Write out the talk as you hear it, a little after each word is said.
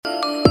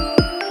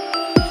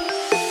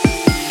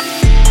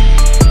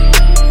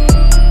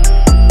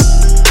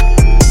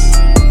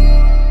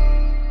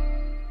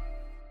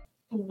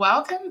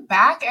Welcome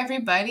back,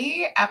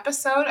 everybody.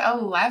 Episode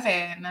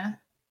 11.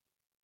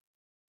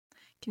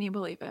 Can you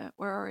believe it?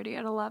 We're already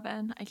at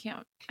 11. I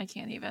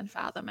can't even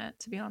fathom it,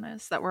 to be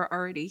honest, that we're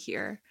already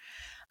here.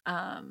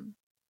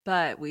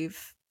 But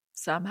we've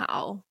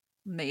somehow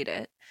made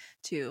it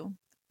to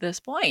this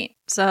point.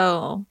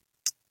 So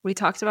we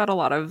talked about a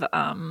lot of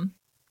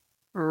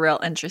real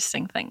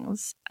interesting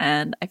things,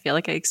 and I feel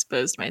like I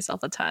exposed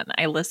myself a ton.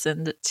 I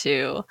listened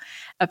to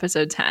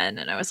episode 10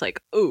 and I was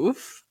like,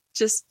 oof,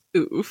 just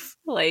oof.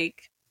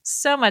 Like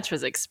so much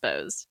was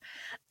exposed.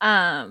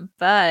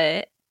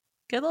 But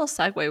good little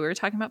segue. We were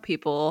talking about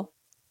people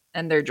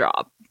and their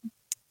job.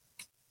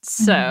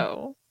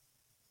 So,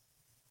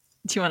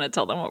 do you want to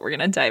tell them what we're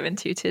going to dive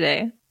into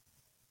today?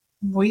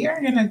 We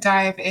are going to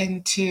dive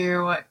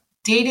into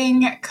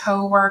dating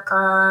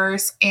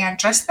coworkers and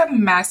just the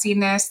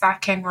messiness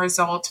that can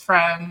result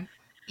from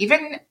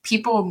even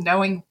people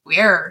knowing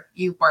where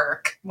you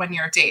work when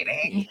you're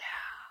dating.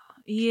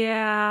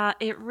 Yeah,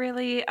 it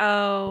really,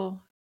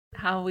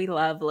 how we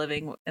love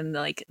living in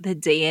the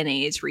day and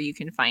age where you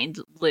can find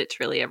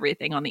literally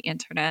everything on the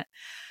internet.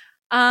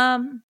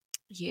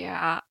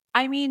 Yeah.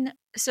 I mean,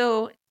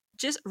 so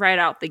just right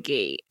out the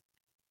gate,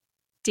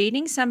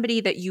 dating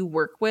somebody that you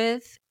work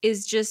with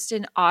is just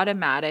an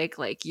automatic,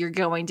 like, you're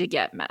going to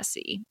get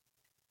messy.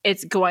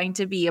 It's going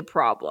to be a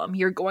problem.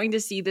 You're going to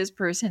see this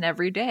person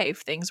every day. If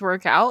things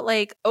work out,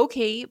 like,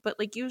 okay, but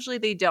like usually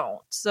they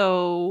don't.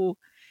 So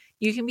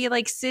you can be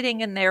like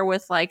sitting in there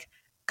with like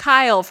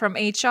Kyle from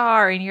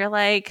HR and you're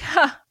like,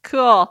 huh,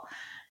 cool.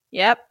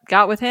 Yep,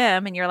 got with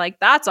him. And you're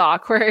like, that's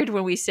awkward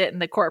when we sit in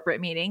the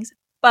corporate meetings.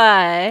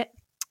 But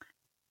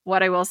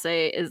what I will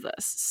say is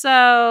this.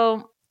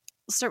 So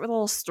we'll start with a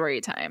little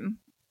story time.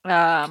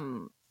 I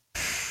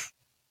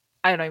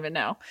don't even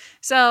know.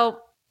 So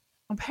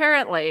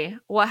apparently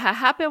what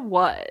happened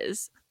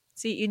was,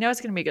 see, you know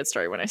it's going to be a good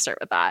story when I start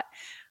with that.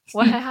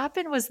 What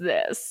happened was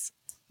this.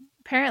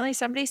 Apparently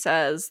somebody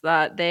says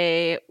that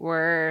they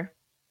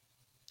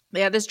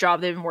had this job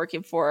they've been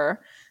working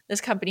for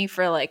this company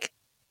for like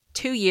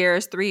 2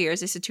 years, 3 years.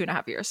 They said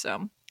 2.5 years,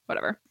 so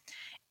whatever.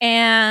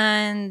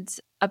 And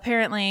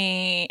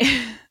apparently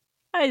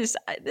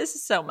this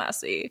is so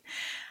messy.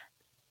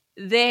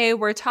 They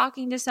were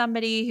talking to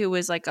somebody who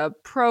was like a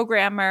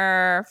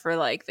programmer for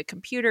like the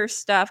computer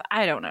stuff.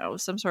 I don't know,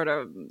 some sort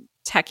of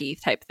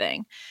techie type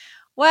thing.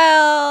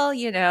 Well,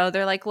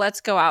 they're like,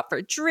 let's go out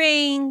for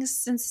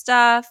drinks and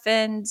stuff.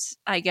 And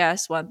I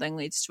guess one thing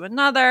leads to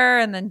another.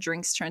 And then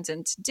drinks turns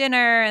into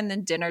dinner. And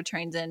then dinner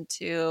turns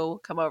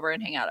into come over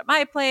and hang out at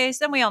my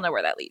place. And we all know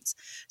where that leads.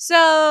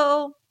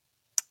 So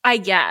I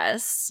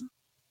guess,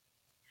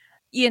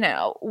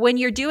 when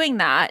you're doing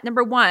that,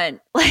 number one,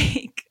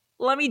 like,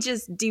 let me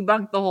just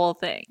debunk the whole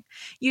thing.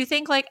 You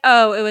think like,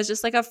 oh, it was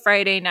just like a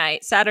Friday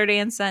night, Saturday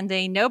and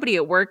Sunday. Nobody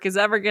at work is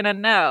ever going to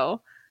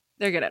know.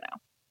 They're going to know.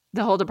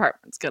 The whole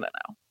department's going to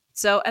know.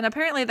 So, and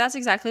apparently that's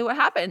exactly what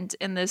happened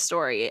in this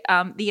story.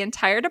 The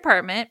entire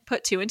department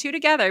put 2 and 2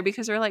 together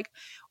because they're like,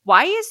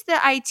 why is the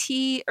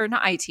IT or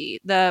not IT,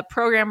 the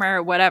programmer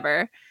or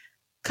whatever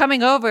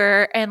coming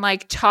over and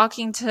like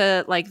talking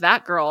to like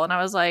that girl? And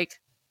I was like,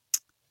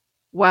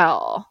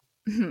 well,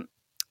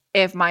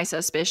 if my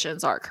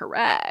suspicions are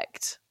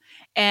correct.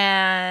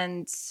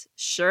 And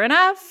sure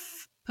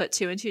enough, put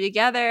 2 and 2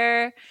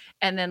 together.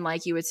 And then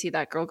like you would see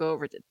that girl go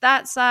over to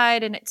that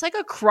side. And it's like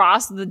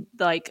across the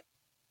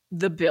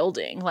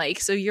building.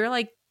 Like, so you're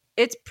like,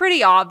 it's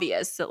pretty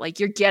obvious that like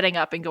you're getting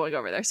up and going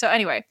over there. So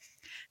anyway,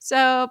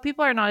 so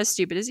people are not as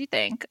stupid as you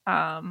think.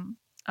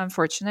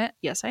 Unfortunate.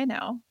 Yes, I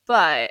know.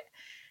 But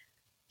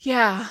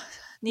yeah,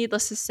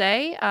 needless to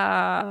say,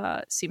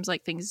 seems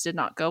like things did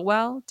not go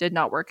well, did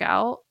not work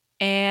out.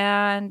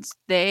 And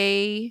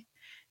they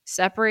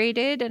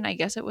separated, and I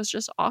guess it was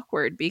just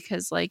awkward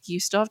because like you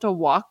still have to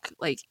walk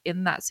like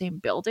in that same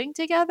building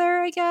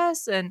together, I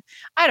guess. And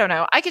I don't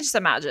know, I can just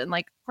imagine.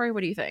 Like, Corey,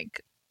 what do you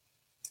think?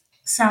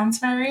 Sounds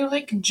very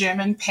like Jim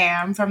and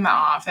Pam from The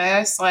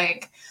Office.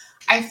 Like,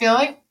 I feel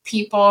like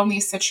people in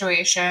these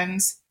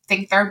situations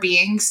think they're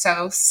being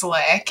so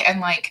slick and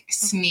like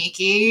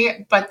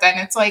sneaky, but then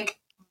it's like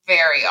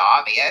very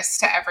obvious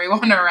to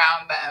everyone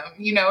around them.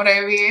 You know what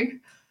I mean?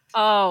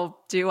 Oh,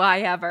 do I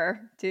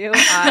ever? Do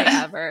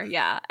I ever?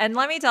 Yeah. And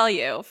let me tell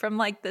you, from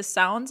like the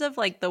sounds of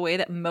like the way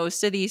that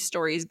most of these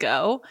stories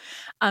go,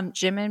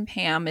 Jim and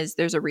Pam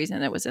there's a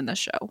reason it was in the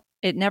show.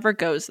 It never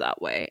goes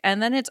that way.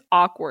 And then it's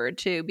awkward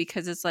too,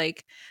 because it's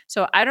like,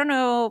 so I don't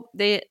know,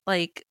 they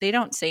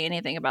don't say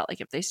anything about like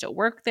if they still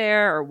work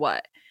there or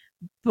what.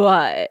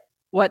 But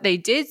what they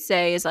did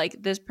say is like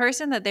this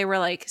person that they were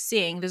like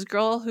seeing, this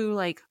girl who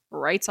like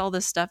writes all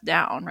this stuff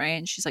down, right?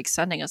 And she's like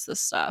sending us this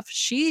stuff.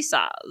 She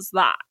says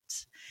that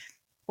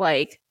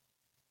like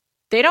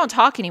they don't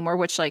talk anymore,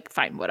 which like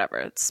fine,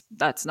 whatever.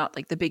 That's not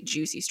like the big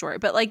juicy story.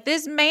 But like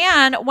this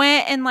man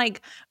went and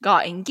like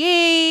got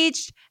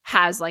engaged,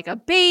 has like a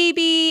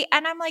baby,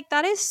 and I'm like,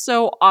 that is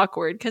so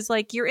awkward because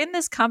like you're in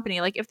this company.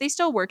 Like if they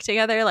still work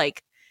together,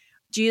 like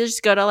do you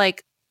just go to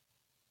like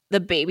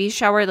the baby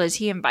shower? Does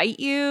he invite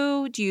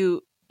you? Do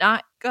you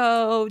not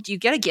go? Do you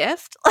get a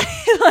gift?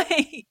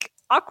 Like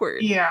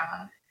awkward.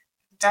 Yeah,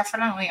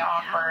 definitely Yeah.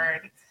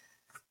 awkward.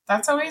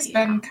 That's always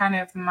Yeah. been kind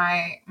of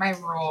my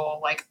rule.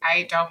 Like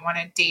I don't want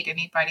to date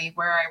anybody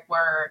where I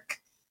work.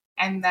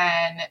 And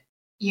then,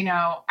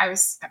 I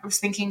was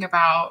thinking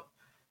about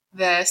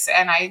this,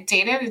 and I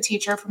dated a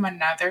teacher from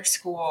another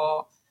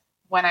school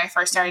when I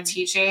first started Mhm.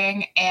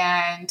 teaching,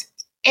 and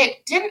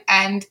it didn't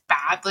end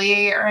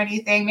badly or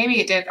anything. Maybe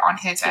it did on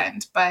his Cute.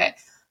 end, but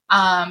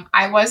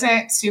I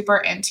wasn't super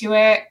into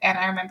it. And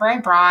I remember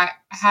I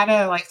had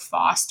a like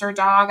foster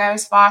dog I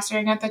was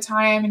fostering at the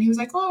time, and he was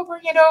like, "Oh,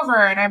 bring it over."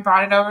 And I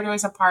brought it over to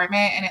his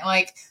apartment, and it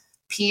like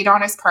peed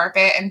on his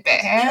carpet and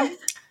bit him.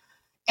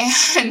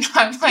 And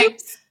I'm like,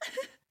 Oops.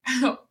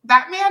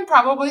 that man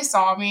probably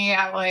saw me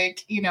at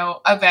like,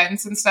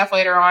 events and stuff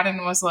later on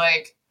and was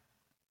like,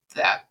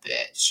 that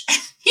bitch.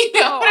 You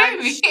know Oh, what I I'm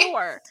mean?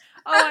 sure.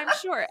 Oh, I'm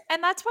sure.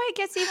 And that's why it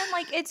gets even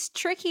like it's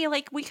tricky.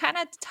 Like we kind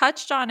of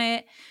touched on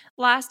it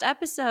last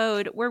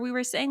episode where we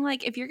were saying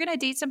like if you're going to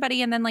date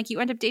somebody and then like you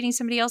end up dating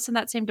somebody else in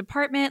that same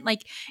department,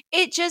 like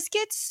it just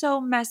gets so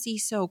messy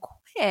so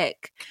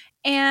quick.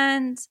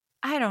 And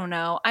I don't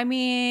know. I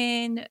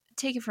mean,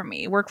 take it from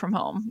me, work from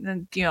home,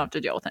 and you don't have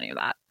to deal with any of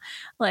that.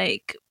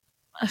 Like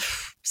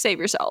save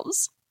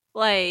yourselves.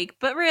 Like,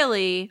 but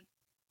really,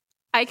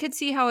 I could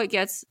see how it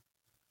gets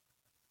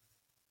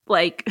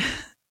like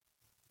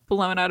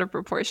blown out of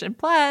proportion.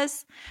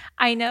 Plus,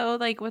 I know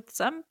like with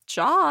some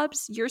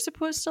jobs, you're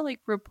supposed to like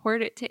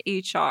report it to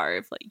HR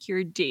if like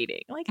you're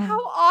dating. Like how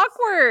Mm,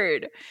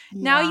 awkward.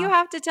 Now you yeah.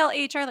 have to tell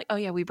HR like, "Oh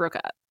yeah, we broke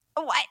up."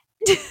 What?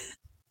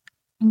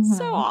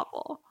 So Hmm.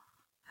 awful.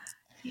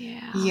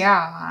 Yeah.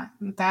 Yeah.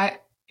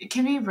 That it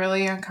can be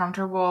really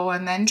uncomfortable.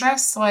 And then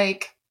just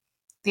like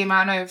the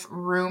amount of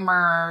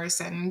rumors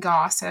and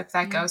gossip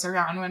that Mm. goes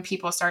around when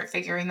people start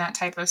figuring that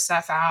type of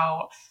stuff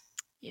out.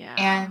 Yeah.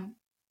 And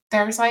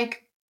there's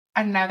like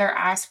another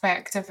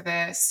aspect of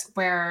this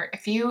where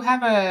if you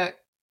have a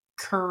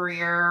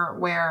career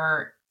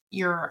where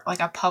you're like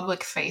a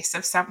public face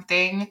of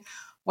something,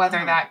 whether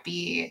Uh-huh. that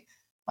be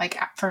like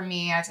for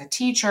me as a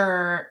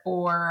teacher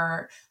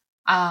or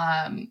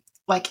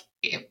like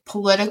a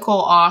political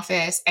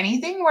office,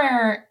 anything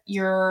where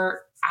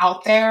you're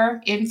out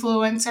there,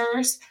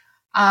 influencers,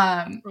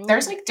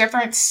 there's Oh. like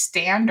different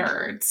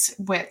standards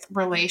with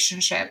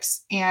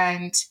relationships,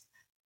 and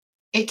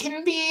it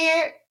can be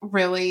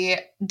really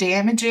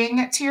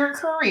damaging to your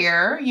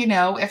career,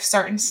 if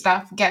certain Yeah.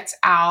 stuff gets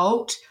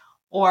out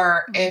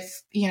or Mhm.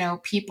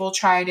 if, people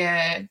try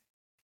to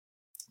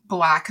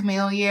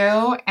blackmail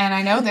you. And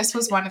I know this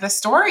was one of the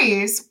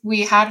stories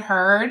we had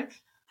heard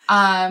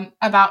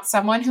about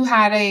someone who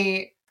had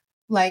a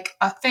like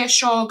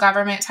official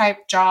government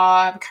type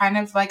job, kind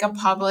of like a Mhm.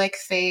 public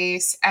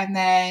face, and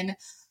then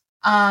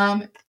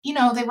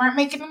they weren't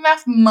making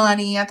enough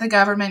money at the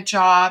government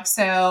job,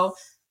 so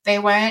they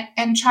went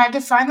and tried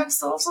to find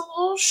themselves a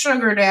little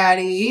sugar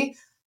daddy.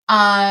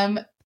 Um,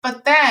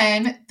 but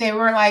then they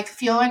were like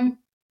feeling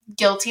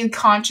guilty and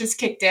conscience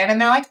kicked in,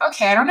 and they're like,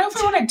 okay, I don't know if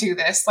I want to do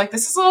this. Like,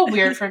 this is a little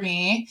weird for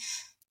me.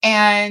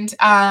 And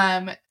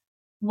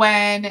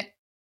when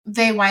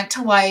they went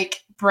to like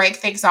break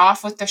things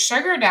off with the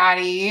sugar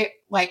daddy,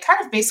 like kind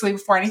of basically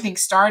before anything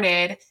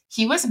started,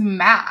 he was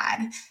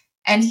mad.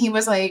 And he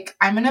was like,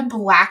 I'm going to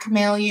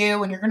blackmail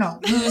you and you're going to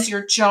lose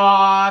your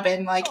job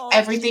and like Oh,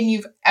 everything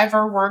you've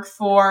ever worked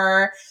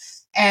for.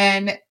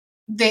 And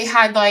they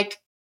had like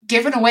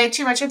given away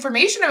too much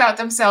information about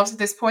themselves at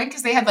this point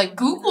because they had like oh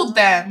Googled no.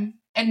 them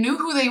and knew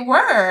who they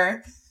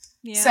were.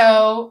 Yeah.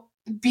 So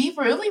be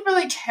really,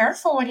 really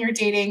careful when you're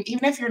dating,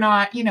 even if you're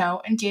not,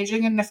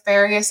 engaging in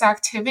nefarious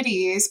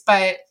activities,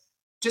 but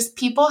just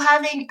people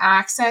having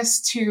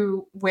access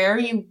to where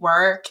you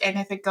work and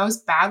if it goes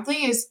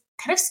badly is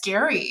kind of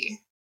scary.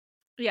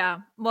 Yeah.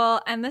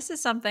 Well, and this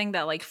is something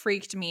that like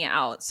freaked me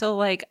out. So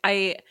like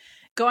I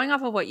going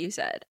off of what you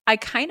said, I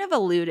kind of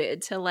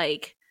alluded to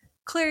like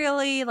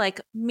clearly like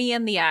me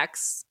and the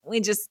ex, we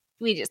just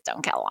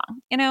don't get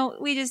along. You know,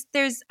 we just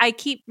there's I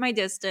keep my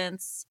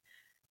distance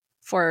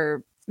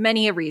for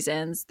many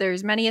reasons.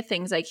 There's many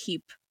things I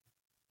keep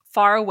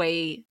far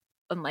away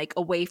and like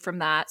away from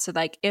that. So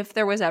like if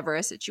there was ever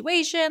a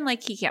situation,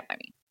 like he can't buy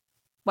me.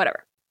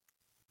 Whatever.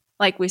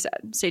 Like we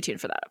said, stay tuned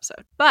for that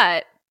episode.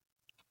 But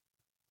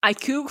I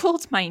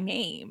Googled my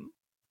name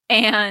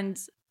and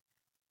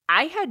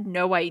I had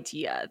no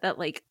idea that,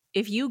 like,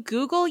 if you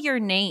Google your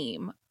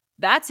name,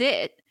 that's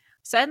it.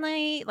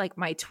 Suddenly, like,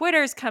 my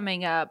Twitter's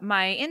coming up,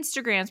 my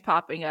Instagram's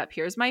popping up.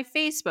 Here's my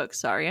Facebook.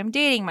 Sorry, I'm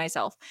dating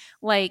myself.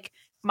 Like,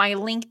 my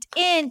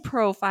LinkedIn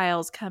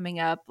profile's coming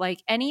up.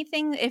 Like,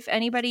 anything, if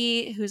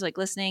anybody who's like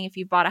listening, if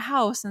you bought a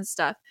house and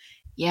stuff,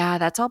 yeah,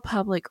 that's all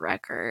public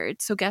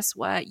record. So, guess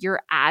what?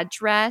 Your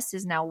address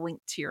is now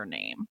linked to your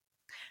name.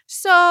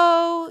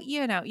 So,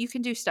 you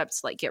can do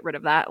steps to like get rid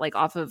of that, like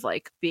off of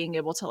like being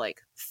able to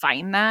like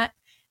find that.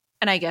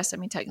 And I guess, I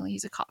mean, technically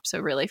he's a cop. So,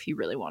 really, if he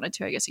really wanted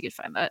to, I guess he could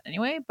find that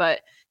anyway.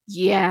 But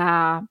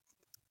yeah,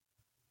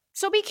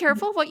 So be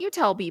careful what you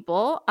tell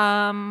people.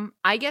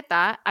 I get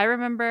that. I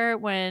remember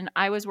when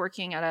I was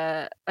working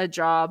at a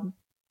job,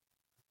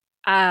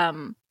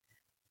 um,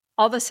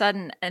 all of a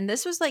sudden, and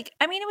this was like,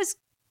 I mean,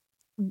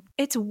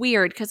 it's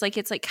weird because like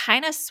it's like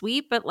kind of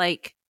sweet, but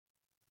like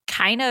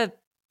kind of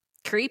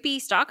creepy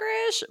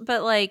stalkerish.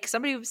 But like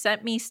somebody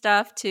sent me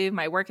stuff to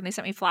my work and they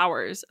sent me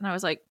flowers, and I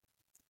was like,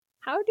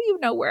 how do you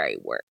know where I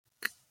work?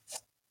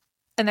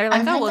 And they're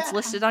like, I've oh, had well, it's that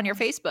listed on your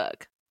happen.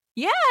 Facebook.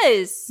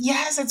 Yes,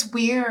 Yes, it's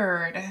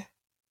weird.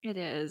 it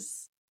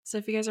is. So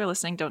if you guys are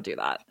listening, don't do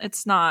that.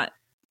 It's not.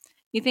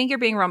 You think you're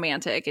being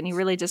romantic, and you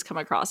really just come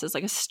across as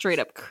like a straight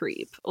up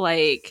creep.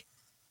 Like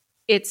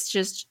it's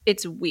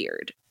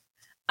weird.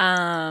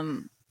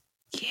 Um,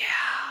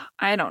 yeah,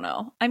 I don't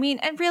know. I mean,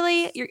 and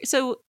really,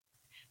 so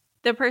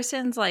the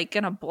person's like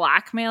gonna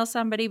blackmail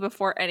somebody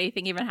before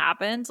anything even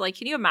happens. Like,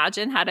 can you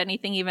imagine had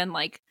anything even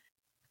like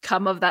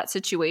come of that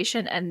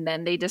situation, and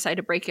then they decide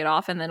to break it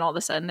off, and then all of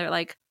a sudden they're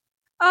like,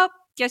 oh,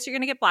 guess you're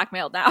gonna get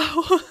blackmailed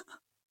now.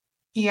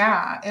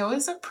 Yeah, it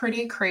was a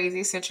pretty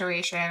crazy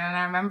situation. And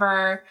I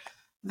remember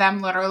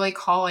them literally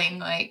calling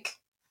like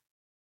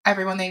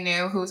everyone they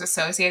knew who was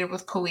associated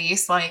with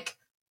police, like,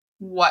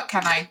 what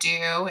can I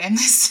do in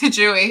this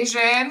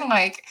situation?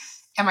 Like,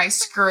 am I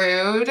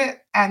screwed?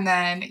 And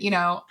then,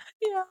 Yeah.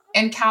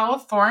 in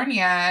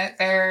California,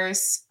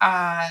 there's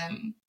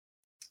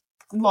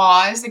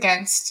laws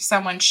against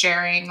someone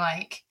sharing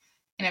like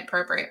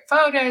inappropriate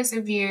photos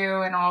of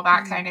you and all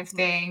that kind of Mhm.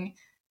 thing.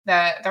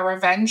 The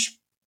revenge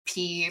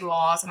P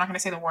laws. I'm not going to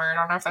say the word. I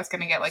don't know if that's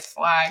going to get like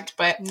flagged,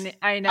 but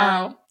I know.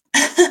 um,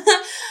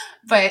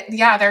 but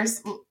yeah,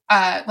 there's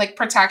like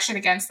protection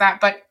against that.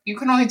 But you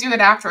can only do it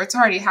after it's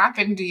already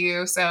happened to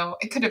you. So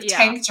it could have Yeah.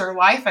 tanked your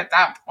life at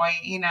that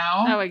point.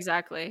 Oh,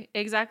 exactly.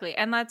 Exactly.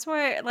 And that's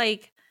where,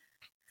 like,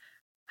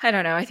 I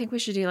don't know. I think we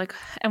should do like,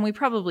 and we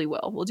probably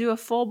will. We'll do a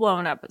full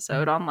blown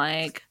episode on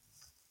like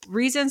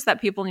reasons that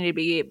people need to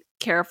be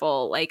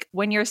careful, like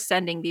when you're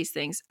sending these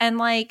things. And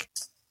like,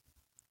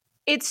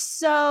 it's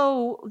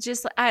so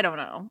just, I don't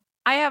know.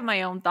 I have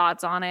my own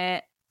thoughts on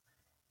it.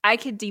 I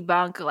could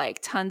debunk like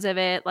tons of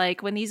it.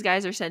 Like when these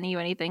guys are sending you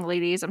anything,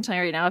 ladies, I'm telling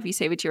you right now, if you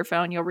save it to your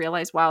phone, you'll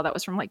realize, wow, that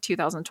was from like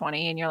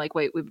 2020. And you're like,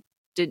 wait, we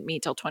didn't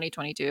meet till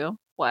 2022.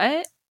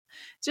 What?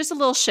 Just a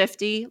little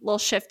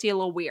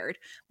weird.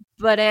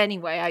 But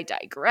anyway, I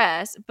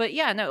digress. But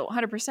yeah, no,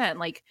 100%.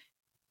 Like,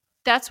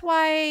 that's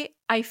why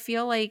I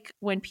feel like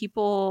when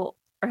people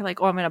are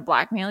like, oh, I'm going to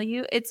blackmail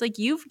you, it's like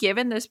you've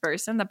given this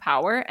person the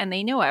power and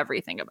they know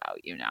everything about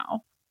you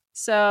now.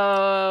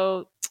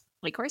 So,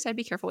 like, of course, I'd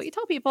be careful what you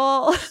tell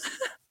people.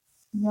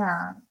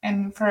 Yeah.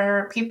 And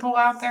for people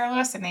out there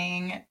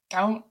listening,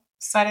 don't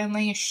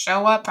suddenly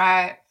show up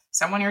at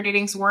someone you're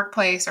dating's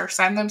workplace or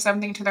send them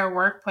something to their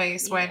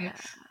workplace when, Yeah.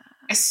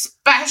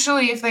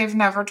 especially if they've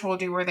never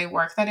told you where they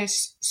work. That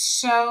is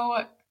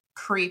so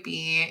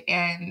creepy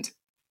and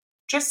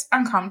just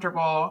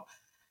uncomfortable.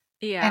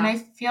 And Yeah. I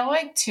feel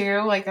like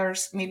too, like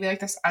there's maybe like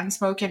this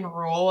unspoken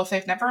rule if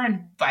they've never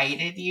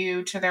invited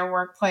you to their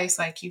workplace,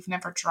 like you've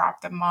never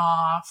dropped them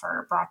off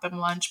or brought them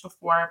lunch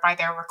before by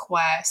their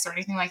request or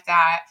anything like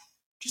that,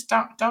 just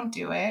don't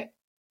do it.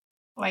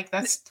 Like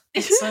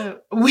it's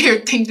a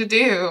weird thing to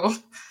do.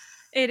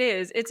 It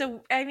is.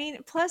 I mean,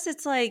 plus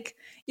it's like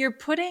you're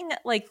putting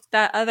like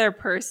that other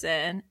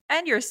person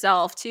and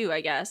yourself too,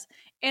 I guess,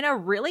 in a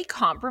really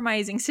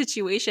compromising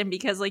situation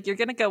because like you're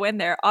going to go in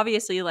there,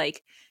 obviously,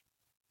 like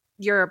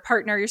your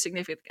partner, your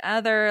significant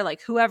other,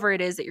 like whoever it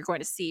is that you're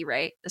going to see,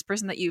 right? This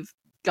person that you've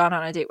gone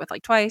on a date with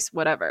like twice,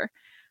 whatever.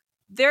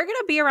 They're going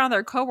to be around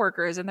their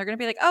coworkers and they're going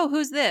to be like, "Oh,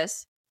 who's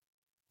this?"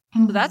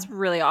 So that's Mhm.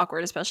 really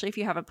awkward, especially if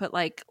you haven't put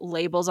like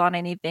labels on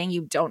anything.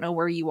 You don't know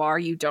where you are,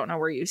 you don't know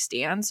where you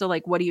stand. So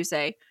like what do you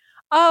say?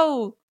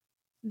 "Oh,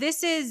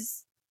 this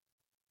is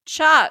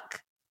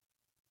Chuck.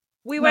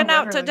 We No, went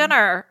out to literally.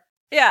 dinner."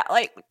 Yeah,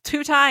 like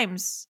 2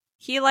 times.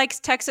 He likes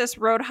Texas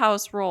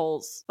Roadhouse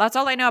rolls. That's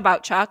all I know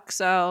about Chuck.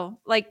 So,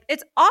 like,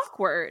 it's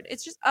awkward.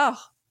 It's just, oh,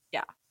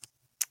 yeah,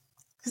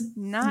 'Cause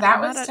not that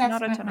not was a not a 10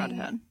 out of definitely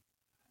 10.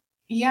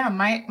 yeah,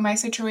 my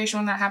situation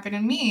when that happened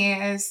to me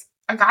is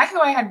a guy who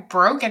I had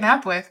broken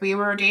up with. We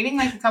were dating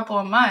like a couple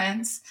of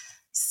months,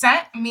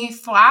 sent me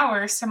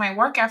flowers to my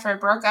work after I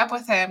broke up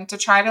with him to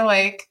try to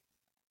like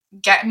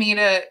get me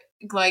to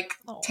like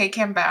Oh, take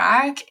him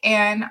back.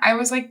 And I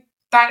was like,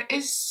 that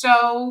is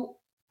so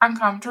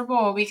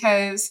uncomfortable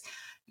because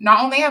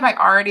not only have I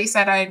already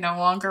said I no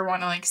longer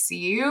want to like see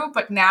you,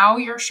 but now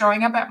you're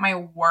showing up at my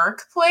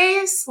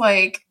workplace.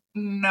 Like,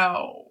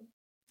 no.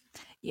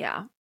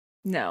 yeah.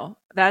 No,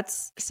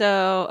 that's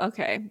so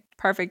okay.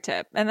 Perfect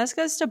tip. And this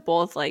goes to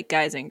both like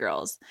guys and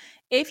girls.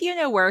 If you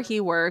know where he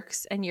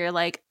works and you're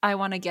like, I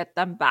want to get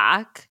them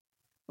back,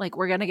 like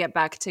we're gonna get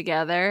back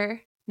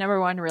together. Number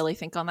one, really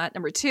think on that.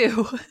 Number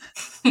two,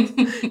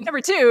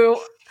 number two,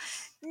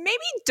 maybe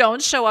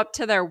don't show up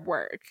to their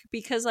work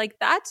because like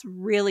that's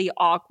really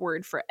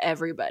awkward for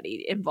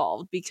everybody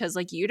involved because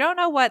like you don't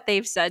know what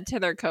they've said to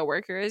their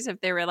coworkers if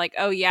they were like,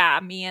 "Oh yeah,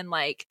 me and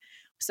like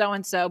so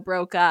and so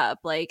broke up."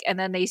 Like and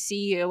then they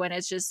see you and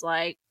it's just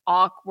like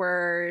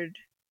awkward.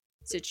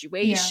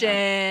 Yeah.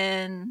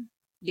 situation.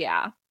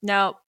 Yeah.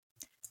 No,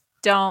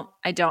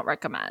 I don't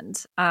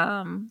recommend.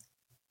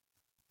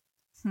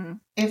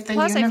 If the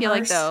Plus I feel like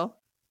universe, though,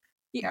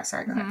 yeah,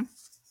 sorry, go ahead. mhm.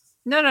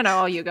 No,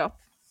 all you go.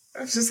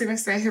 I was just gonna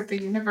say, if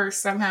the universe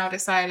somehow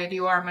decided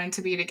you are meant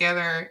to be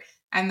together,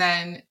 and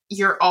then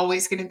you're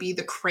always gonna be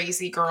the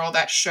crazy girl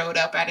that showed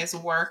up at his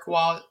work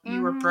while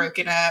you were Mhm.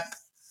 broken up.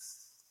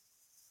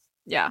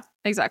 Yeah,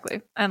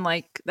 exactly. And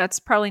like that's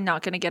probably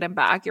not going to get him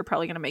back. You're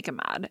probably going to make him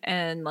mad.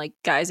 And like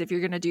guys, if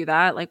you're going to do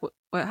that, like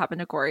what happened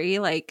to Corey,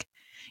 like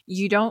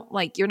you don't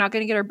like you're not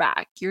going to get her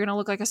back. You're going to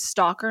look like a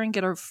stalker and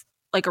get her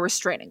like a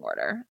restraining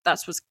order.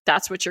 That's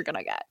what you're going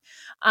to get.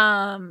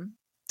 Um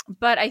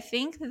but I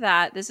think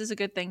that this is a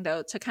good thing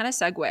though to kind of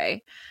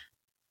segue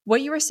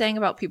what you were saying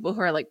about people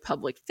who are like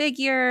public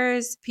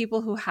figures,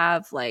 people who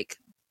have like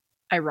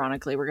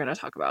ironically, we're going to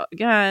talk about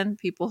again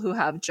people who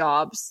have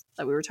jobs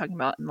that we were talking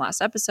about in the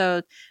last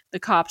episode, the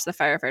cops, the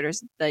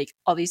firefighters, like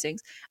all these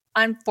things.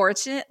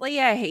 Unfortunately,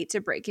 I hate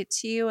to break it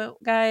to you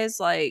guys,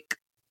 like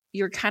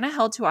you're kind of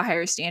held to a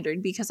higher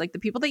standard because like the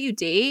people that you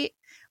date,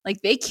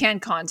 like they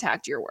can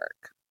contact your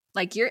work.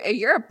 Like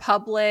you're a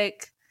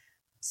public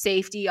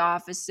safety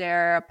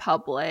officer, a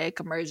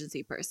public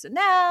emergency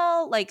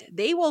personnel, like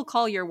they will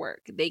call your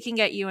work. They can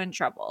get you in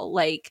trouble.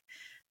 Like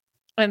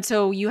and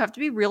so you have to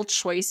be real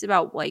choice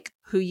about like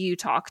who you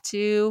talk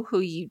to,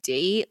 who you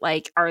date.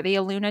 Like, are they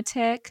a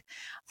lunatic?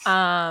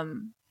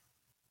 Um,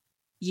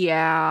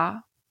 yeah.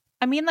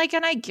 I mean, like,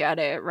 and I get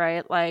it,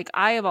 right? Like,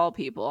 I of all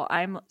people,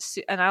 and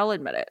I'll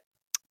admit it.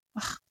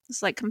 Ugh,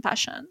 it's like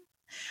confession.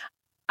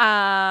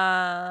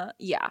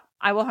 Yeah,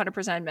 I will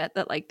 100% admit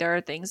that like there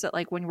are things that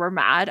like when we're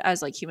mad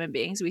as like human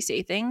beings, we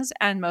say things,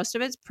 and most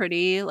of it's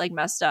pretty like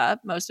messed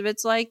up. Most of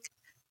it's like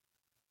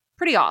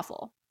pretty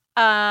awful.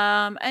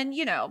 And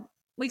you know,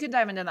 we could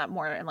dive into that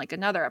more in like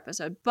another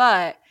episode,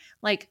 but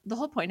like the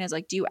whole point is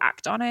like, do you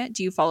act on it?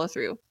 Do you follow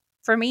through?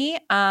 For me,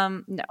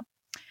 no.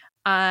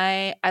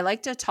 I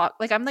like to talk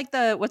like I'm like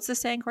the what's the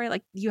saying, Corey?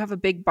 Like you have a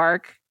big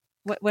bark.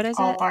 What is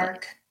All it? Like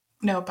bark,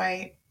 no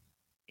bite.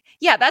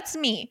 yeah, that's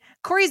me.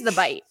 Corey's the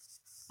bite.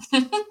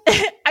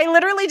 I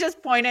literally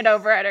just pointed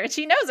over at her.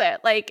 She knows it.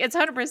 Like it's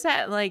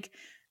 100%.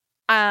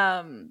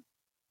 Um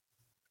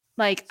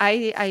like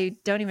I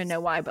don't even know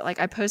why, but like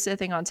I posted a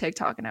thing on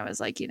TikTok and I was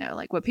like, you know,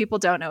 like what people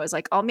don't know is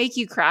like I'll make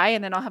you cry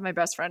and then I'll have my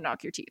best friend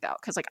knock your teeth out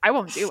because like I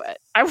won't do it.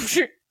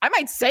 I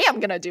might say I'm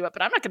gonna do it,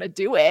 but I'm not gonna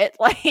do it.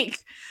 Like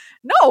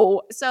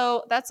no.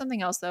 So that's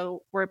something else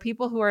though, where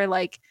people who are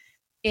like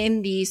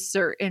in these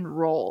certain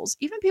roles,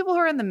 even people who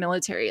are in the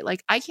military,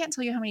 like I can't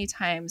tell you how many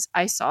times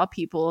I saw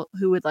people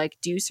who would like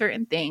do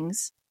certain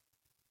things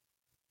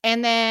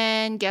and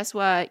then guess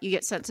what? You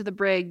get sent to the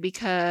brig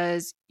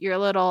because your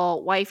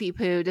little wifey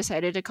poo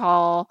decided to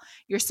call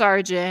your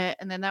sergeant,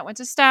 and then that went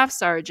to staff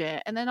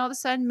sergeant, and then all of a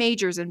sudden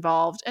major's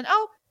involved. And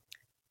oh,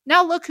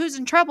 now look who's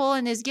in trouble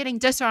and is getting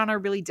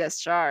dishonorably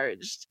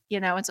discharged. You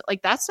know, and so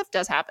like that stuff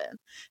does happen.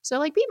 So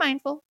like be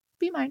mindful.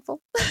 Be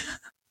mindful.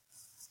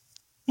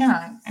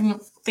 Yeah, I'm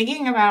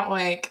thinking about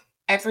like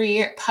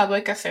every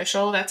public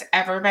official that's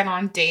ever been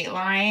on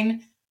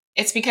Dateline.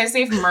 It's because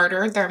they've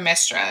murdered their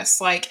mistress.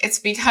 Like it's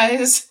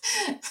because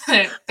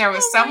there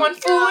was Oh my someone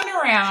fooling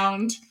god.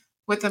 around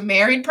with a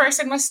married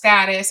person with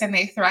status, and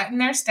they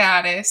threatened their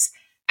status,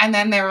 and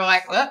then they were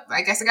like, "Well,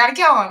 I guess I got to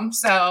kill him."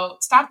 So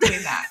stop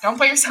doing that. Don't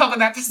put yourself in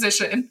that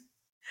position.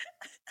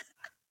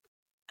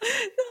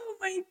 Oh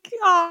my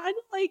god.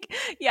 Like,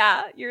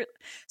 yeah, you're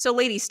so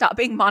lady, stop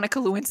being Monica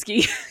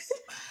Lewinsky.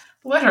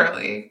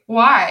 Literally,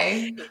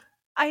 why?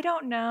 I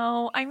don't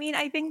know. I mean,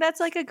 I think that's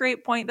like a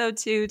great point though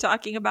too,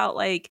 talking about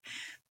like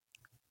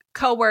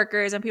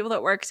coworkers and people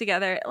that work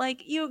together.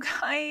 Like, you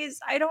guys,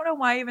 I don't know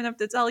why I even have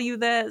to tell you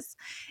this.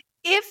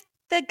 If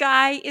the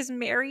guy is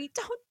married,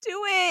 don't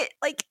do it.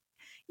 Like,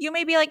 you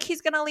may be like,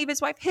 he's gonna leave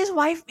his wife. His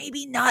wife may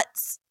be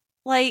nuts.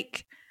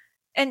 Like,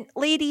 and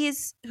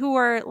ladies who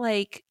are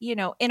like, you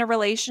know, in a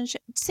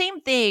relationship, same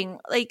thing.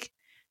 Like,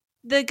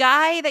 the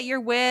guy that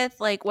you're with,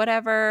 like,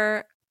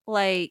 whatever,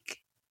 like,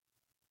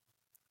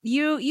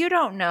 you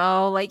don't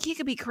know, like he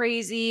could be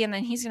crazy and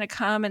then he's gonna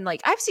come and like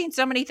I've seen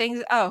so many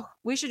things. Oh,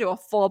 we should do a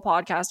full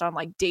podcast on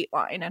like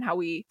Dateline and how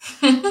we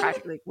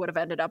practically would have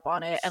ended up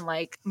on it and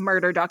like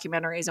murder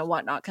documentaries and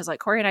whatnot because like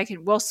Corey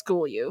and we'll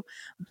school you,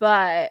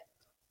 but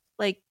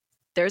like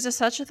there's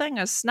such a thing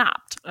as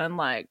snapped and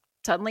like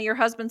suddenly your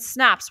husband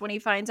snaps when he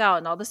finds out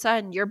and all of a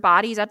sudden your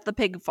body's at the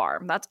pig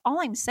farm. That's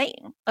all I'm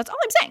saying. That's all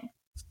I'm saying.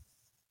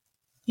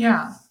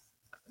 Yeah.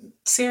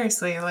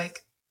 Seriously,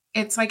 like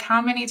it's like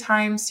how many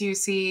times do you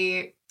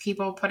see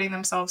people putting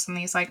themselves in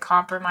these like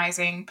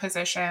compromising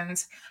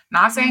positions?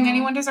 Not saying Mm-hmm.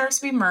 anyone deserves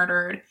to be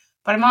murdered,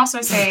 but I'm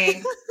also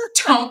saying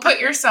don't put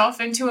yourself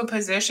into a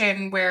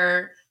position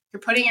where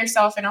you're putting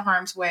yourself in a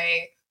harm's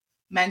way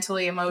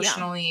mentally, Yeah.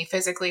 emotionally,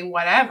 physically,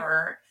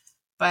 whatever.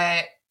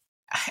 But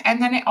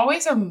and then it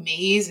always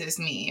amazes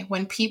me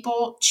when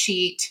people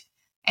cheat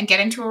and get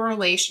into a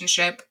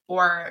relationship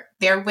or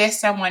they're with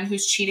someone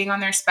who's cheating on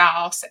their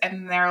spouse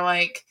and they're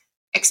like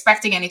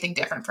expecting anything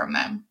different from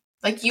them.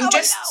 Like, you Oh, I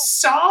just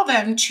saw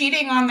them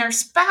cheating on their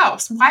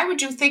spouse. Why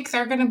would you think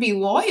they're going to be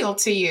loyal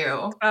to you?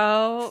 know.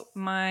 Oh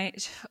my.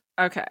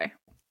 Okay.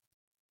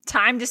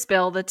 Time to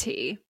spill the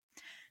tea.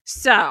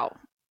 So,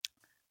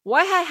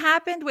 what had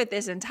happened with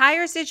this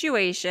entire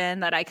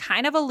situation that I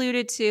kind of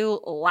alluded to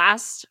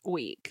last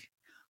week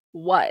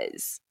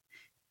was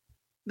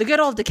the good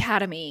old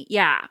academy.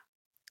 Yeah.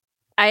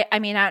 I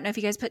mean, I don't know if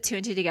you guys put two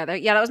and two together.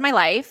 Yeah, that was my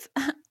life.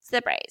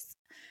 Surprise.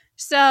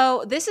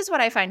 So, this is what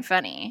I find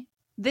funny.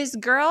 This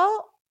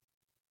girl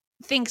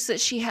thinks that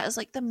she has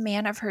like the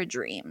man of her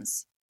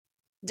dreams.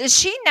 Does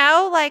she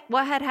know like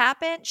what had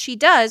happened? She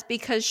does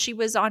because she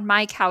was on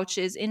my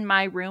couches in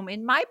my room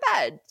in my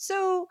bed.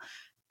 So,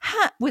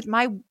 with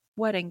my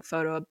wedding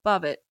photo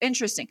above it.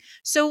 Interesting.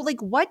 So,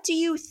 like, what do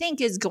you think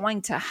is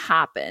going to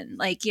happen?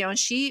 Like,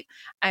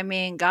 I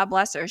mean, God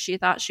bless her. She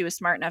thought she was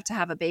smart enough to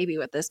have a baby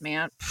with this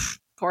man.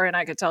 Corey and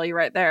I could tell you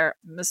right there,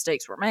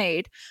 mistakes were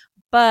made.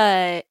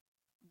 But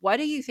what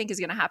do you think is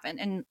going to happen?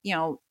 And,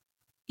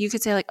 you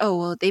could say, like, oh,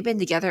 well, they've been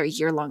together a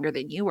year longer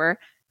than you were.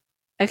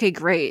 Okay,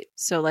 great.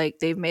 So, like,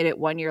 they've made it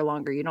 1 year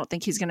longer. You don't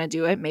think he's going to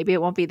do it? Maybe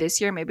it won't be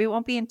this year. Maybe it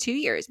won't be in 2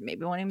 years.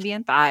 Maybe it won't even be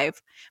in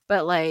 5.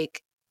 But,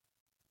 like,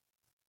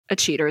 a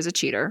cheater is a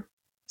cheater.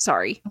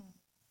 Sorry.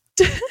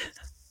 I'd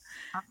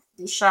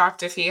be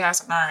shocked if he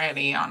hasn't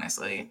already,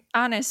 honestly.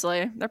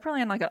 Honestly, they're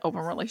probably in like an open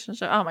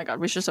relationship. Oh my God,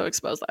 we should so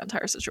expose that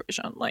entire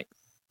situation. Like,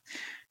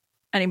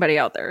 anybody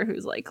out there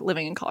who's like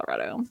living in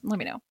Colorado, let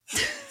me know.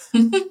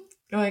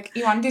 You're like,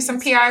 you want to do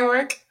some PI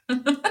work?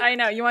 I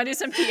know. You want to do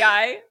some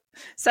PI?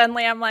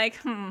 Suddenly I'm like,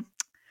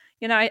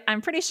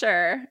 I'm pretty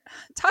sure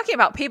talking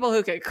about people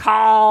who could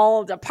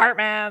call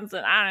departments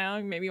and I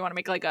don't know, maybe you want to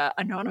make like a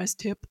anonymous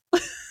tip.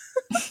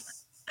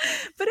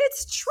 But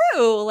it's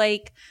true.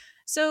 Like,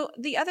 so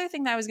the other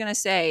thing that I was going to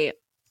say,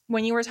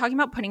 when you were talking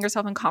about putting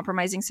yourself in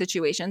compromising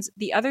situations,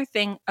 the other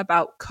thing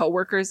about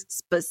coworkers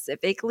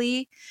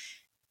specifically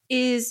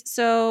is,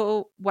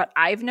 so what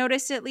I've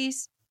noticed at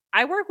least,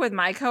 I work with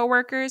my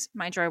coworkers.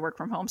 Mind you, I work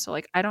from home, so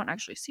like I don't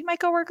actually see my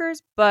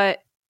coworkers, but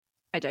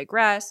I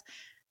digress.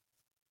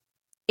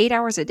 8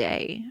 hours a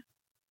day.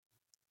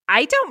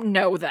 I don't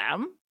know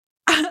them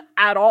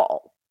at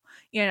all.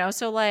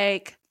 So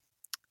like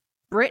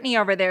Brittany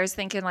over there is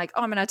thinking like,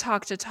 oh, I'm going to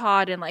talk to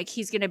Todd and like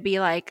he's going to be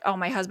like, oh,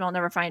 my husband will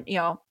never find,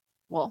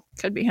 well,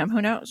 could be him.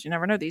 Who knows? You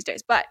never know these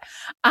days. But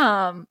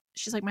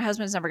she's like, my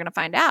husband's never going to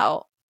find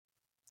out.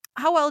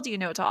 How well do you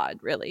know Todd,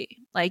 really?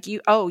 Like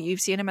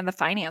you've seen him in the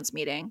finance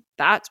meeting.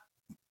 That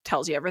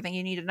tells you everything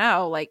you need to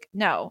know. Like,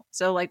 no.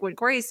 So like when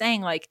Corey's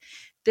saying like,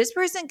 this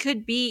person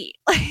could be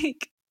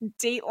like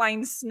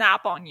Dateline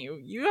snap on you.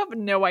 You have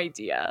no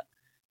idea.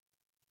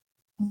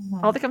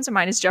 Mm-hmm. All that comes to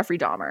mind is Jeffrey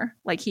Dahmer.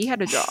 Like he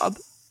had a job.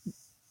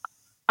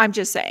 I'm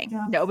just saying,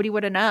 nobody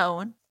would have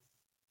known.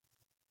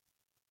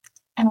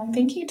 And I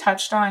think you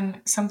touched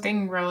on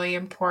something really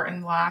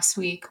important last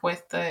week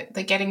with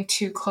the getting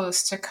too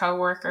close to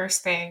coworkers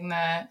thing,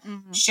 the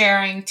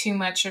sharing too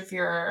much of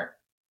your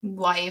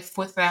life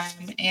with them.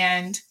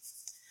 And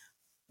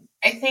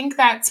I think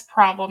that's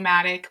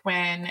problematic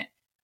when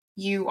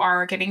you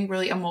are getting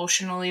really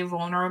emotionally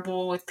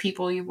vulnerable with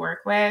people you work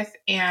with.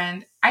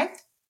 And I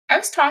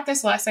was taught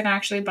this lesson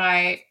actually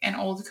by an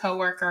old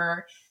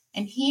coworker,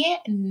 and he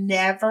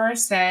never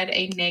said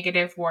a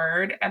negative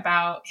word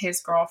about his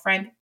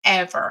girlfriend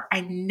ever.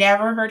 I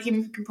never heard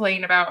him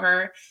complain about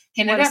her.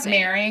 He ended up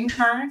marrying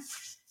her.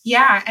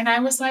 Yeah, and I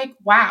was like,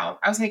 wow.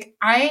 I was like,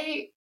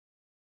 I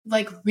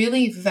like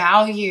really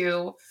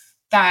value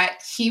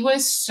that he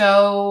was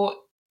so,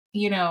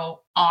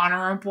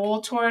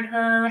 honorable toward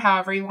her,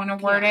 however you want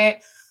to word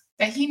it,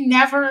 that he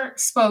never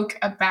spoke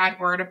a bad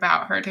word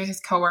about her to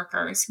his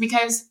coworkers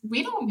because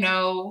we don't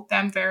know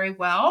them very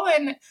well.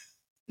 And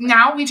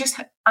now we just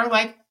are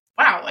like,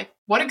 wow, like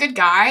what a good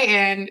guy.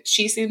 And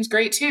she seems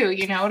great too.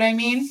 You know what I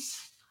mean?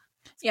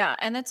 Yeah.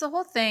 And it's the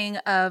whole thing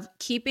of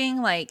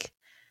keeping like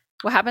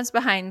what happens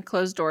behind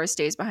closed doors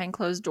stays behind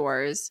closed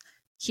doors,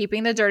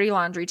 keeping the dirty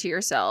laundry to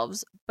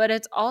yourselves. But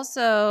it's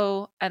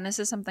also, and this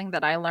is something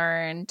that I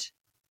learned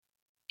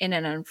in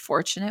an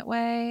unfortunate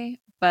way,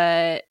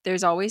 but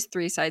there's always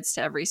 3 sides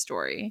to every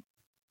story.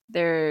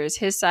 There's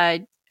his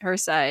side, her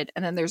side,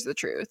 and then there's the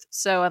truth.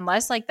 So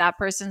unless like that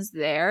person's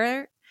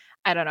there,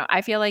 I don't know.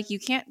 I feel like you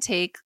can't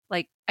take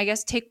like, I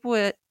guess take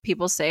what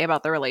people say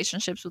about the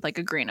relationships with like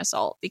a grain of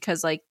salt,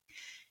 because like,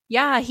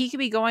 yeah, he could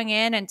be going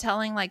in and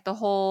telling like the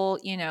whole,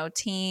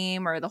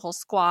 team or the whole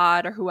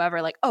squad or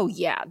whoever, like, oh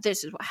yeah,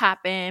 this is what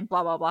happened,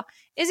 blah, blah, blah.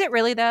 Is it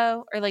really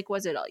though? Or like,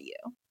 was it all you?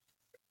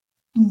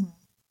 Mm-hmm.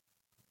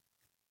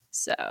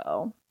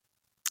 So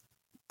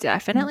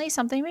definitely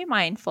something to be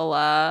mindful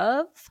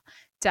of.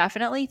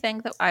 Definitely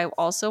think that I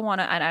also want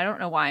to, and I don't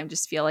know why, I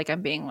just feel like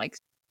I'm being like,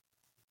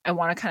 I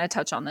want to kind of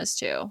touch on this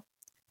too.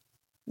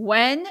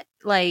 When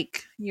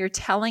like you're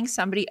telling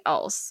somebody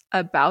else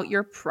about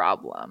your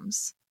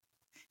problems,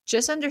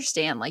 just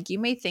understand, like, you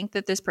may think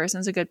that this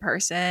person's a good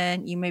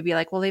person. You may be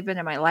like, well, they've been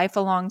in my life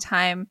a long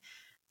time,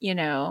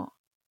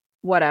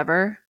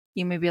 whatever.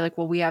 You may be like,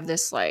 well, we have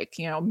this like,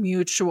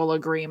 mutual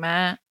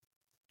agreement.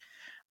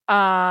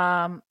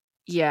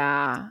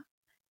 Yeah.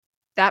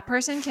 That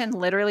person can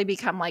literally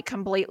become like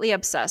completely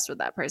obsessed with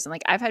that person.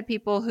 Like I've had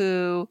people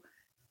who,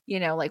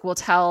 like will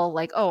tell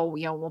like, oh,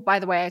 well, by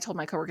the way, I told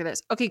my coworker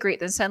this. Okay, great.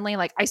 Then suddenly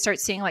like I start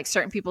seeing like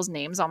certain people's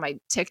names on my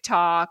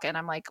TikTok and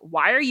I'm like,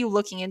 why are you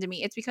looking into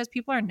me? It's because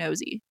people are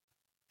nosy.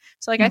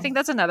 So like I think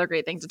that's another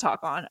great thing to talk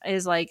on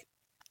is like,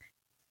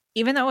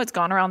 even though it's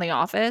gone around the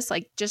office,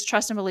 like just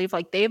trust and believe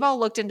like they've all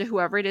looked into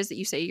whoever it is that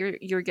you say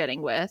you're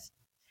getting with,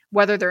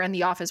 whether they're in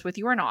the office with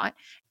you or not.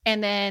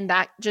 And then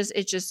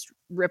it just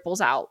ripples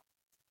out.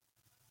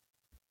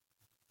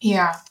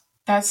 Yeah,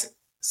 that's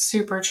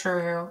super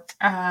true.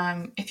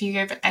 If you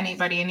give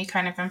anybody any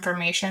kind of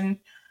information,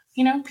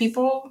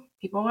 people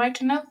like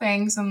to know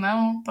things, and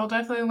they'll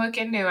definitely look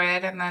into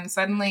it. And then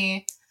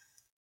suddenly,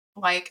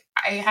 like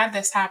I had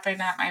this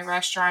happen at my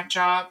restaurant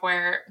job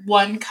where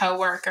one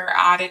coworker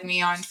added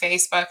me on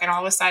Facebook, and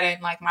all of a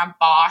sudden, like my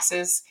boss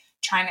is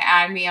trying to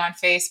add me on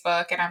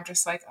Facebook, and I'm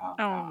just like, oh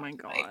Oh god, my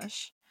like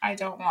gosh. I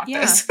don't want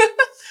Yeah. this.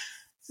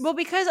 Well,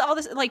 because all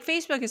this, like,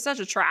 Facebook is such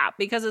a trap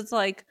because it's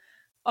like,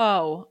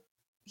 oh,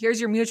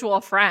 here's your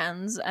mutual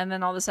friends. And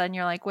then all of a sudden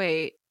you're like,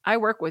 wait, I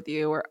work with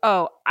you. Or,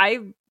 oh, I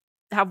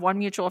have one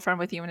mutual friend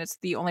with you and it's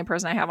the only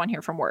person I have on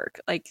here from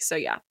work. Like, so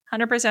yeah,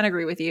 100%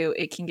 agree with you.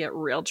 It can get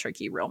real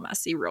tricky, real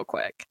messy, real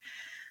quick.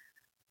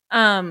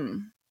 I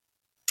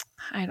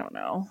don't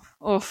know.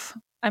 Oof.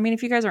 I mean,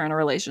 if you guys are in a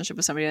relationship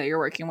with somebody that you're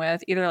working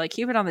with, either like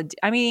keep it on the,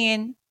 I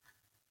mean,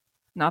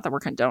 not that we're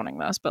condoning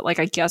this, but like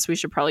I guess we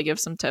should probably give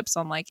some tips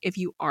on like if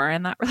you are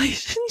in that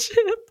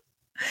relationship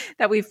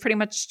that we've pretty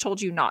much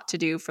told you not to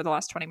do for the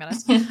last 20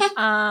 minutes.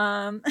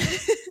 Um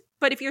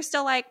but if you're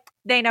still like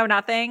they know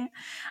nothing,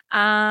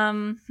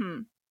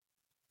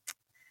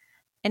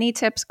 any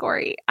tips,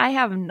 Corey? I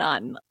have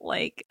none.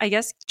 Like I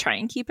guess try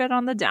and keep it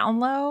on the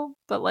down low,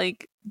 but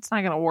like it's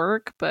not gonna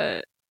work,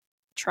 but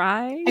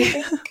try.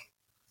 I think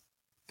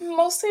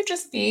mostly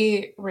just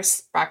be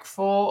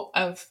respectful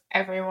of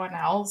everyone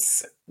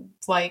else.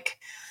 Like,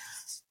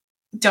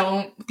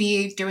 don't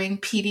be doing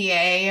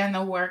PDA in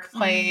the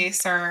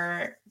workplace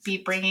or be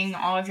bringing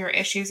all of your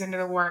issues into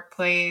the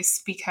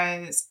workplace,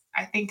 because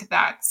I think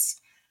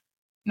that's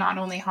not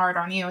only hard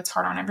on you, it's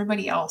hard on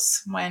everybody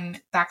else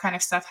when that kind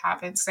of stuff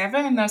happens. I've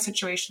been in those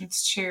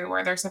situations too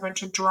where there's a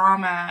bunch of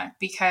drama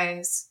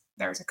because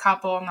there's a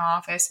couple in the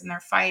office and they're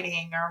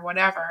fighting or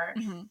whatever.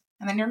 Mm-hmm.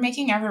 And then you're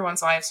making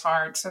everyone's lives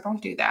hard. So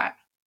don't do that.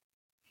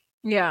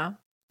 Yeah.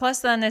 Plus,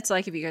 then it's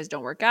like if you guys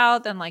don't work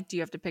out, then like, do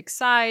you have to pick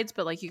sides?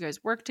 But like, you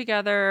guys work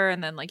together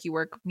and then like you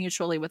work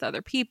mutually with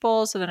other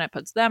people. So then it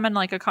puts them in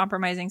like a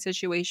compromising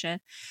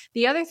situation.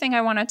 The other thing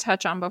I want to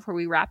touch on before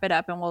we wrap it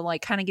up, and we'll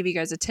like kind of give you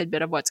guys a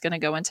tidbit of what's going to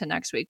go into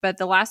next week. But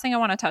the last thing I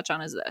want to touch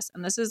on is this.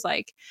 And this is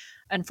like,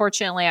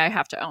 unfortunately, I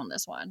have to own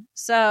this one.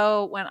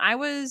 So when I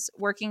was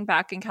working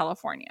back in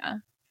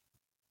California,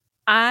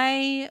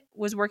 I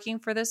was working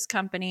for this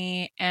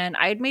company and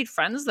I had made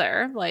friends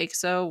there, like,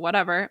 so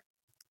whatever.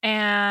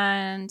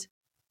 And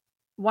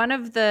one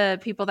of the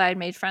people that I'd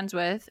made friends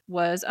with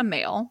was a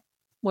male,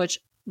 which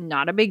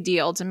not a big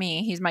deal to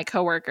me. He's my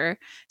coworker.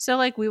 So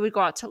like we would go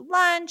out to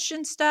lunch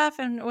and stuff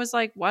and it was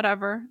like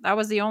whatever. That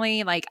was the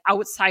only like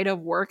outside of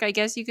work, I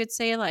guess you could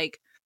say, like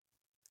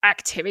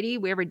activity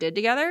we ever did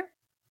together,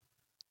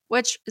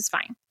 which is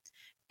fine.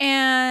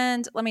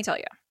 And let me tell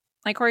you,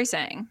 like Corey's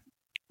saying,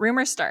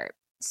 rumors start.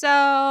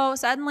 So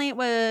suddenly it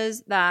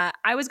was that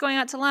I was going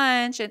out to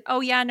lunch and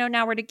oh yeah, no,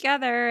 now we're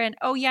together. And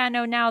oh yeah,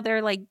 no, now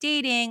they're like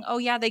dating. Oh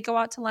yeah, they go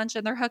out to lunch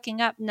and they're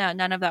hooking up. No,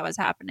 none of that was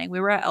happening.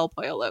 We were at El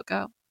Pollo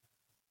Loco.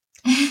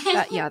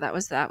 That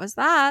was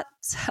that.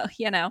 So,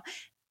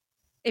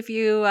 if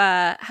you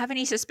have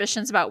any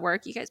suspicions about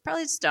work, you guys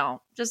probably just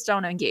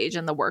don't engage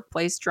in the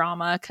workplace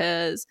drama,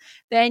 because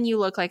then you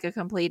look like a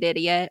complete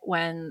idiot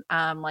when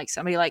like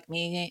somebody like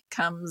me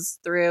comes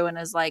through and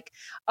is like,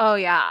 oh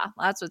yeah,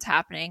 that's what's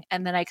happening,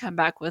 and then I come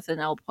back with an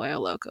El Pollo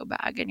Loco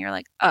bag and you're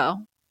like, oh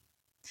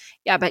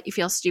yeah, but you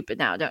feel stupid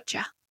now, don't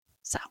you?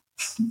 So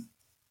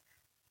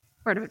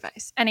word of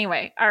advice.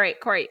 Anyway, all right,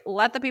 Corey,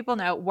 let the people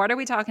know, what are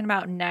we talking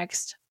about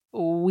next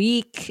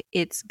week?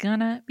 It's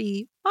gonna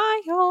be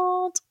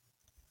wild.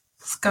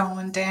 It's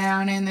going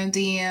down in the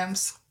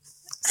DMs.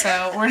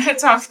 So we're going to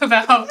talk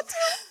about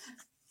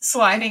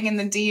sliding in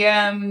the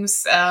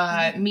DMs,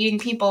 meeting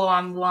people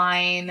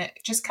online,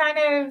 just kind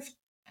of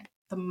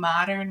the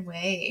modern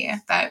way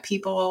that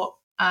people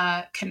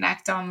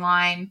connect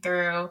online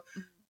through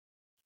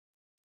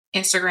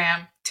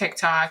Instagram,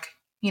 TikTok,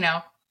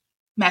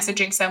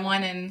 messaging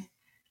someone and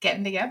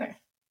getting together.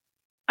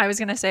 I was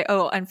gonna say,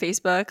 oh, on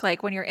Facebook,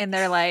 like when you're in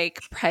their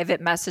like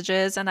private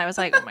messages, and I was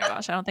like, oh my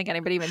gosh, I don't think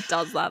anybody even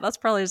does that. That's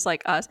probably just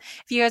like us.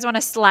 If you guys want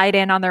to slide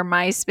in on their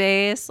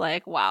MySpace,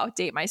 like wow,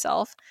 date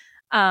myself.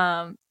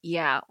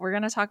 Yeah, we're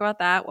gonna talk about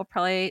that. We'll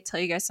probably tell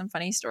you guys some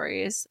funny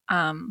stories.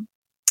 I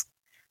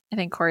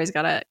think Corey's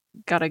got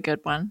a good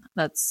one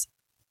that's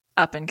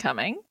up and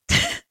coming.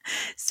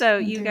 So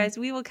you guys,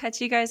 we will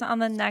catch you guys on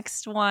the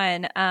next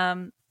one.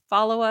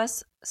 Follow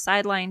us,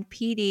 Sideline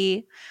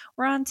PD.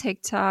 We're on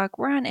TikTok.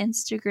 We're on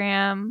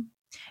Instagram.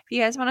 If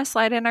you guys want to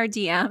slide in our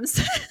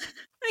DMs,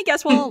 I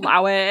guess we'll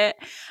allow it.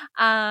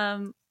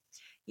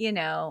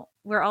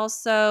 We're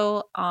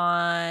also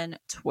on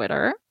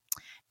Twitter.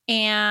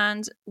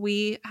 And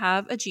we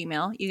have a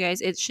Gmail, you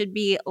guys. It should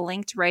be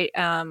linked right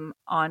on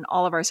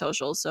all of our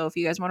socials. So if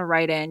you guys want to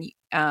write in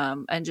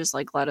and just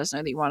like let us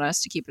know that you want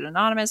us to keep it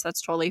anonymous,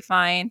 that's totally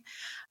fine.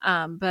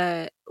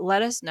 But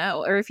let us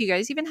know. Or if you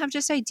guys even have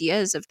just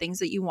ideas of things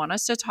that you want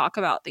us to talk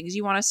about, things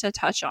you want us to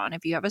touch on.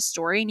 If you have a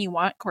story and you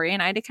want Corey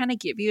and I to kind of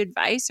give you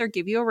advice or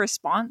give you a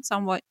response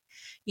on what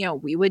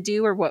we would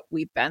do or what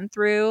we've been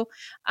through,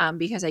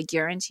 because I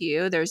guarantee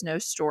you there's no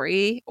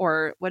story,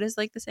 or what is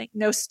like the saying,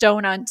 no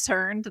stone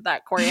unturned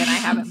that Corey and I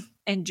haven't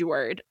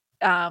endured.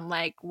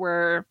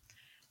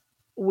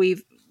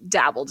 We've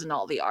dabbled in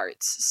all the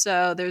arts,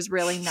 so there's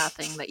really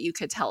nothing that you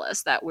could tell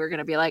us that we're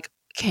gonna be like,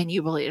 can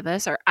you believe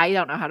this, or I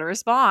don't know how to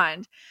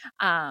respond.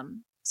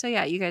 So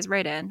yeah, you guys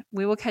write in.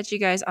 We will catch you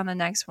guys on the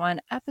next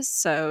one,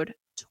 episode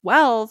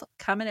 12,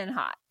 coming in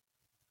hot.